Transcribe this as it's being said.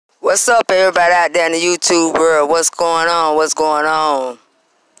What's up, everybody out there in the YouTube world? What's going on? What's going on?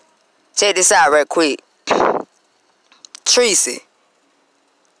 Check this out right quick. Treecey.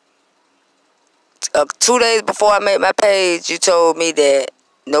 2 days before I made my page, you told me that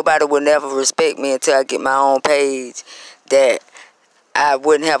nobody would never respect me until I get my own page, that I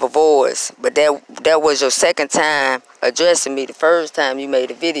wouldn't have a voice. But that was your second time addressing me. The first time you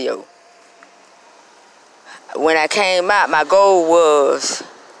made a video. When I came out, my goal was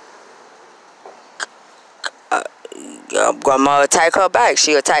I'm gonna attack her back.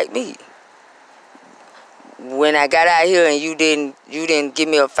 She'll attack me. When I got out here and you didn't give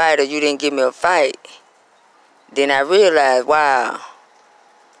me a fight, or you didn't give me a fight, then I realized, wow,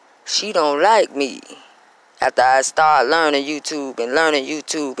 she don't like me. After I started learning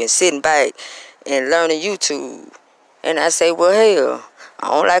YouTube and sitting back and learning YouTube, and I say, well, hell, I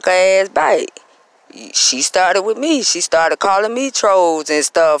don't like her ass bite. She started with me. She started calling me trolls and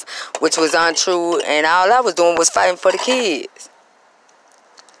stuff, which was untrue, and all I was doing was fighting for the kids.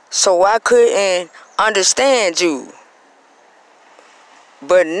 So I couldn't understand you.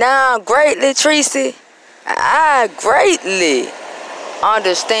 But now, greatly, Treecey, I greatly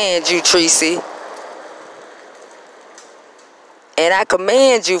understand you, Treecey. And I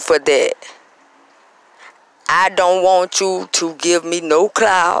commend you for that. I don't want you to give me no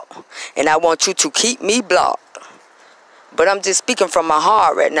clout, and I want you to keep me blocked. But I'm just speaking from my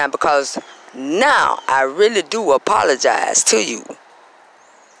heart right now, because now I really do apologize to you.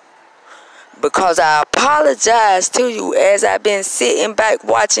 Because I apologize to you as I've been sitting back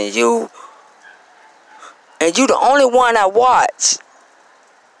watching you, and you the only one I watch.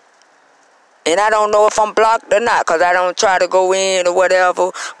 And I don't know if I'm blocked or not, because I don't try to go in or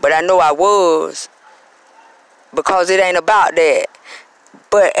whatever, but I know I was. Because it ain't about that.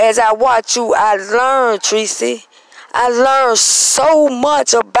 But as I watch you, I learned, Treecey. I learned so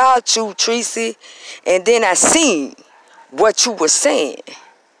much about you, Treecey. And then I seen what you were saying.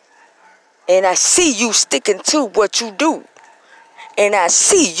 And I see you sticking to what you do. And I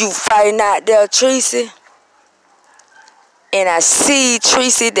see you fighting out there, Treecey. And I see,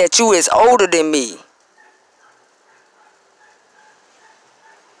 Treecey, that you is older than me.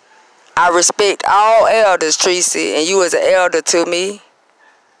 I respect all elders, Treecey, and you as an elder to me.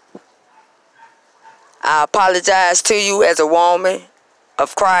 I apologize to you as a woman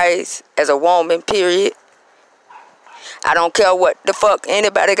of Christ, as a woman, period. I don't care what the fuck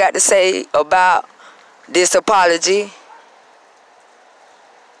anybody got to say about this apology.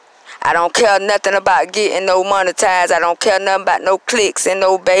 I don't care nothing about getting no monetized. I don't care nothing about no clicks and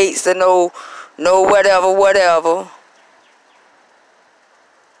no baits or no whatever.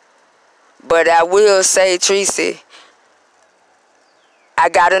 But I will say, Treecey, I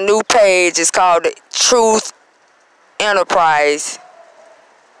got a new page. It's called the Truth Enterprise.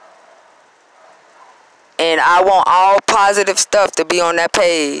 And I want all positive stuff to be on that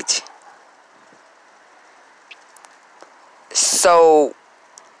page. So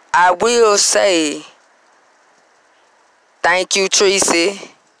I will say thank you, Treecey.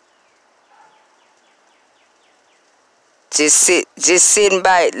 Just sitting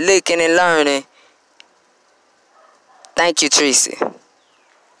back, looking and learning. Thank you, Treecey.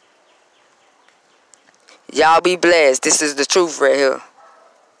 Y'all be blessed. This is the truth right here.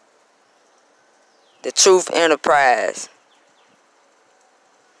 The Truth Enterprise.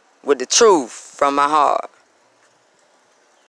 With the truth from my heart.